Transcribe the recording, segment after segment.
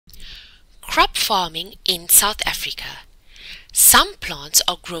Crop farming in South Africa. Some plants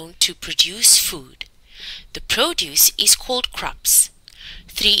are grown to produce food. The produce is called crops.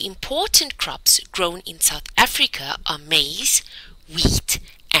 Three important crops grown in South Africa are maize, wheat,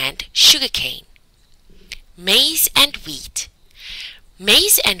 and sugarcane. Maize and wheat.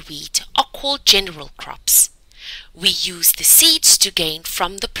 Maize and wheat are called general crops. We use the seeds to gain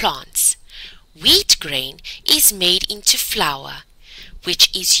from the plants. Wheat grain is made into flour,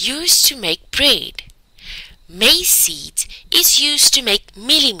 which is used to make bread. Maize seeds is used to make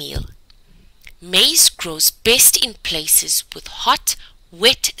mielie meal. Maize grows best in places with hot,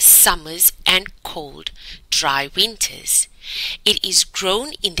 wet summers and cold, dry winters. It is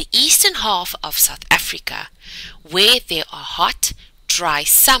grown in the eastern half of South Africa, where there are hot, dry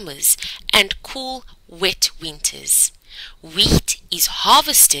summers and cool, wet winters. Wheat is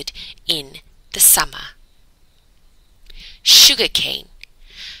harvested in the summer. Sugarcane.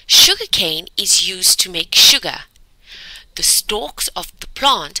 Sugarcane is used to make sugar. The stalks of the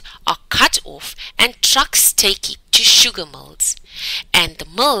plant are cut off and trucks take it to sugar mills. And the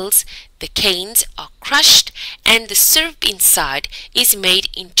mills, the canes are crushed and the syrup inside is made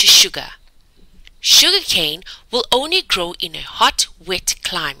into sugar. Sugarcane will only grow in a hot, wet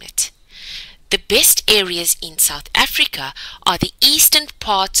climate. The best areas in South Africa are the eastern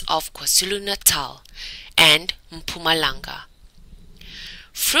parts of KwaZulu-Natal and Mpumalanga.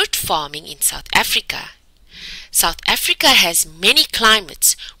 Fruit farming in South Africa. South Africa has many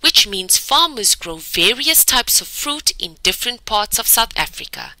climates, which means farmers grow various types of fruit in different parts of South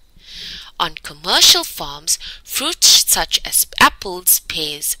Africa. On commercial farms, fruits such as apples,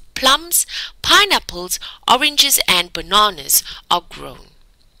 pears, plums, pineapples, oranges and bananas are grown.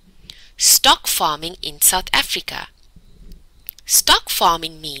 Stock farming in South Africa. Stock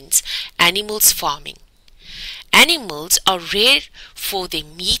farming means animals farming. Animals are reared for their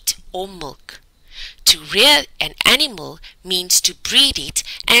meat or milk. To rear an animal means to breed it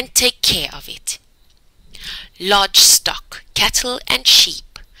and take care of it. Large stock, cattle and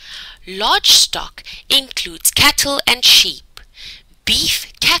sheep. Large stock includes cattle and sheep.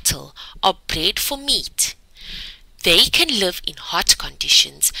 Beef cattle are bred for meat. They can live in hot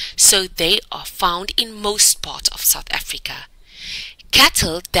conditions, so they are found in most parts of South Africa.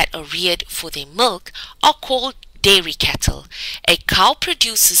 Cattle that are reared for their milk are called dairy cattle. A cow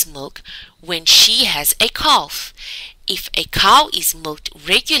produces milk when she has a calf. If a cow is milked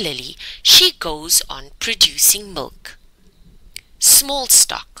regularly, she goes on producing milk. Small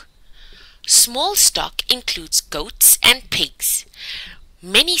stock. Small stock includes goats and pigs.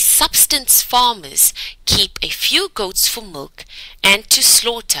 Many subsistence farmers keep a few goats for milk and to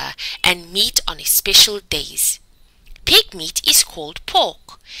slaughter and meat on special days. Pig meat is called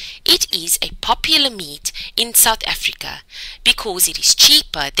pork. It is a popular meat in South Africa because it is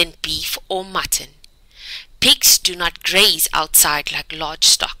cheaper than beef or mutton. Pigs do not graze outside like large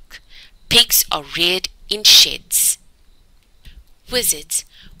stock. Pigs are reared in sheds. Wizards,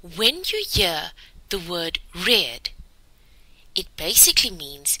 when you hear the word reared, it basically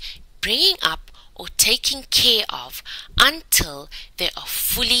means bringing up or taking care of until they are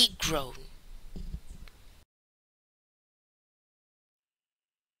fully grown.